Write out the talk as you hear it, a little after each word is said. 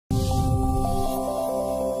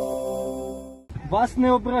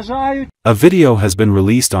A video has been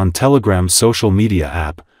released on Telegram's social media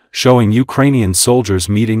app, showing Ukrainian soldiers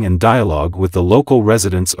meeting and dialogue with the local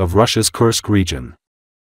residents of Russia's Kursk region.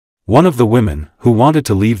 One of the women, who wanted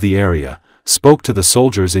to leave the area, spoke to the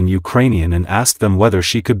soldiers in Ukrainian and asked them whether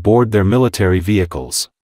she could board their military vehicles.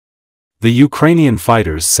 The Ukrainian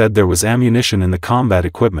fighters said there was ammunition in the combat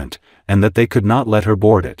equipment, and that they could not let her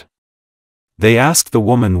board it. They asked the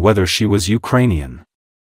woman whether she was Ukrainian.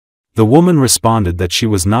 The woman responded that she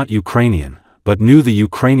was not Ukrainian, but knew the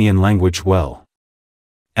Ukrainian language well.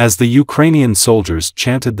 As the Ukrainian soldiers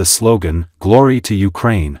chanted the slogan, "Glory to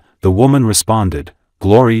Ukraine," the woman responded,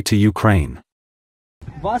 "Glory to Ukraine."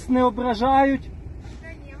 Вас не ображають?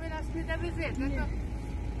 Ні, ви нас не довезете,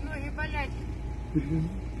 ноги болять.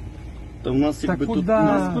 Та в нас якби тут... У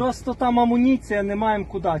нас просто там амуніція, не маємо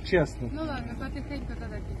куди, чесно. Ну ладно, потихеньку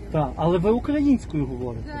тоді підемо. Так, але ви українською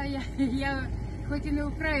говорите. Так, я хоч і не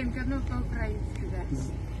українка, але по-українськи,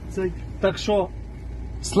 так. Так що...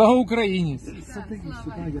 Слава Україні!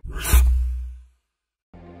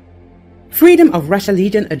 Freedom of Russia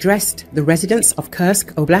Legion addressed the residents of Kursk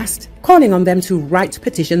Oblast, calling on them to write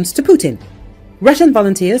petitions to Putin. Russian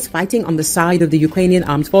volunteers fighting on the side of the Ukrainian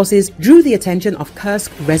armed forces drew the attention of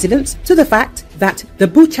Kursk residents to the fact that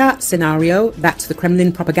the Bucha scenario that the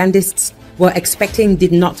Kremlin propagandists were expecting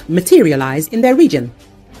did not materialize in their region.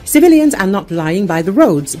 Civilians are not lying by the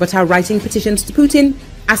roads but are writing petitions to Putin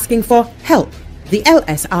asking for help, the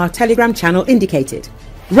LSR Telegram channel indicated.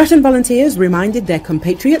 Russian volunteers reminded their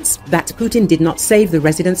compatriots that Putin did not save the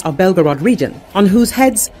residents of Belgorod region, on whose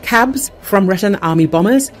heads cabs from Russian army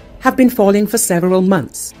bombers have been falling for several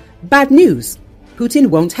months. Bad news! Putin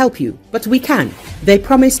won't help you, but we can, they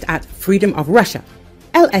promised at Freedom of Russia.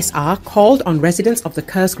 LSR called on residents of the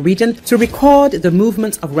Kursk region to record the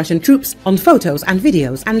movements of Russian troops on photos and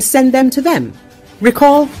videos and send them to them.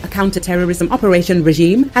 Recall, a counter-terrorism operation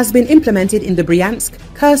regime has been implemented in the Bryansk,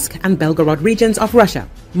 Kursk and Belgorod regions of Russia.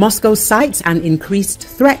 Moscow cites an increased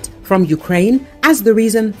threat from Ukraine as the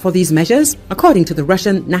reason for these measures, according to the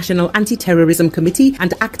Russian National Anti-Terrorism Committee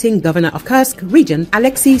and acting governor of Kursk region,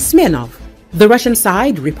 Alexei Smirnov. The Russian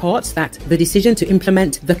side reports that the decision to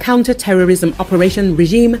implement the counter-terrorism operation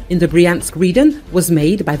regime in the Bryansk region was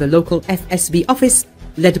made by the local FSB office,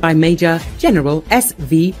 led by Major General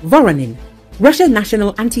S.V. Voronin. Russian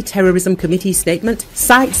National Anti-Terrorism Committee statement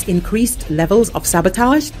cites increased levels of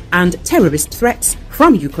sabotage and terrorist threats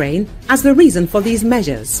from Ukraine as the reason for these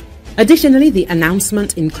measures. Additionally, the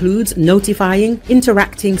announcement includes notifying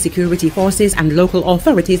interacting security forces and local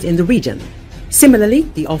authorities in the region. Similarly,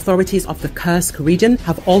 the authorities of the Kursk region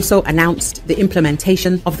have also announced the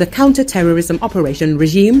implementation of the counter-terrorism operation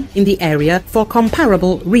regime in the area for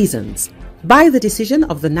comparable reasons. By the decision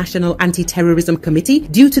of the National Anti-Terrorism Committee,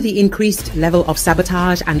 due to the increased level of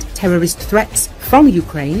sabotage and terrorist threats from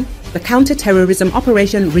Ukraine, the counter-terrorism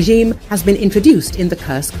operation regime has been introduced in the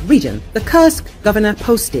Kursk region, the Kursk governor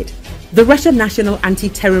posted. The Russian National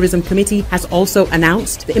Anti-Terrorism Committee has also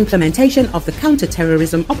announced the implementation of the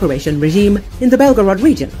counter-terrorism operation regime in the Belgorod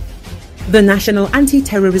region. The National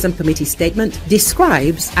Anti-Terrorism Committee statement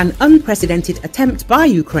describes an unprecedented attempt by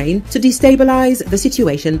Ukraine to destabilize the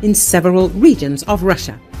situation in several regions of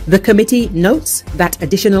Russia. The committee notes that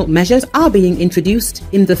additional measures are being introduced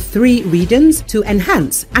in the 3 regions to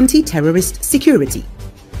enhance anti-terrorist security.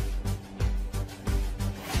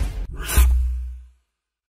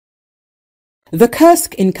 The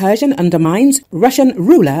Kursk incursion undermines Russian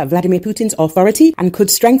ruler Vladimir Putin's authority and could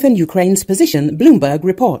strengthen Ukraine's position, Bloomberg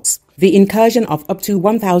reports. The incursion of up to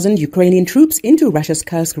 1,000 Ukrainian troops into Russia's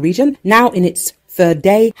Kursk region, now in its 3rd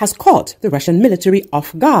day, has caught the Russian military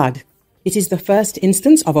off guard. It is the first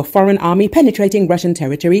instance of a foreign army penetrating Russian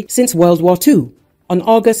territory since World War II. On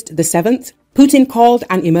August the 7th, Putin called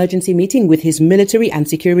an emergency meeting with his military and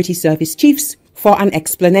security service chiefs for an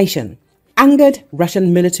explanation. Angered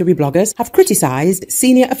Russian military bloggers have criticized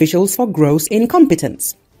senior officials for gross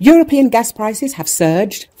incompetence. European gas prices have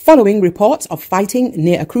surged following reports of fighting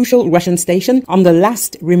near a crucial Russian station on the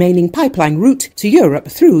last remaining pipeline route to Europe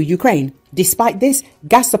through Ukraine. Despite this,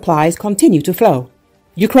 gas supplies continue to flow.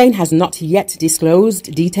 Ukraine has not yet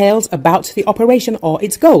disclosed details about the operation or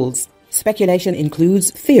its goals. Speculation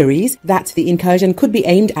includes theories that the incursion could be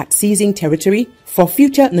aimed at seizing territory for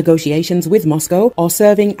future negotiations with Moscow or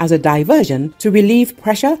serving as a diversion to relieve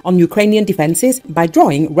pressure on Ukrainian defenses by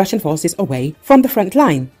drawing Russian forces away from the front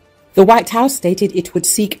line. The White House stated it would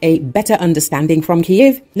seek a better understanding from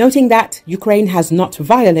Kyiv, noting that Ukraine has not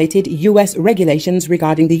violated US regulations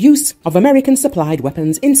regarding the use of American-supplied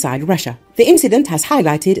weapons inside Russia. The incident has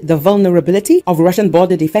highlighted the vulnerability of Russian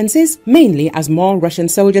border defenses, mainly as more Russian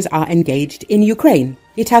soldiers are engaged in Ukraine.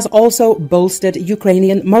 It has also bolstered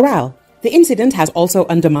Ukrainian morale. The incident has also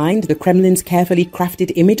undermined the Kremlin's carefully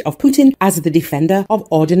crafted image of Putin as the defender of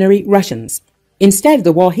ordinary Russians. Instead,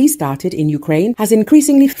 the war he started in Ukraine has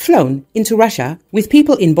increasingly flown into Russia, with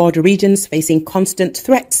people in border regions facing constant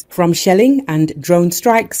threats from shelling and drone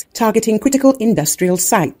strikes targeting critical industrial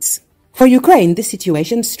sites. For Ukraine, this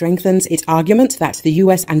situation strengthens its argument that the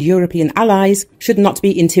US and European allies should not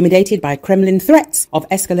be intimidated by Kremlin threats of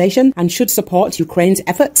escalation and should support Ukraine's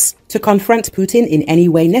efforts to confront Putin in any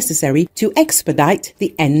way necessary to expedite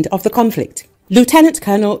the end of the conflict. Lieutenant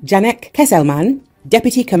Colonel Janek Kesselman,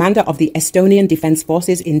 Deputy Commander of the Estonian Defense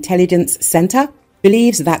Forces Intelligence Center,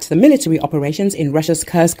 believes that the military operations in Russia's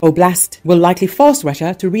Kursk Oblast will likely force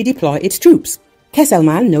Russia to redeploy its troops.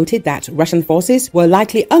 Kesselman noted that Russian forces were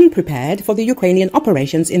likely unprepared for the Ukrainian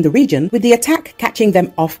operations in the region, with the attack catching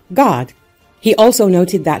them off guard. He also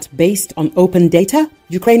noted that, based on open data,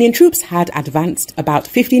 Ukrainian troops had advanced about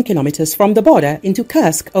 15 kilometers from the border into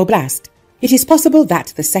Kursk Oblast. It is possible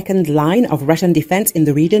that the second line of Russian defense in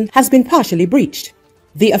the region has been partially breached.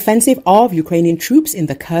 The offensive of Ukrainian troops in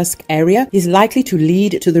the Kursk area is likely to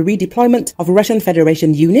lead to the redeployment of Russian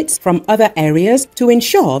Federation units from other areas to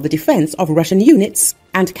ensure the defense of Russian units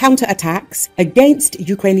and counterattacks against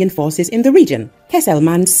Ukrainian forces in the region,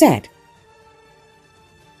 Kesselman said.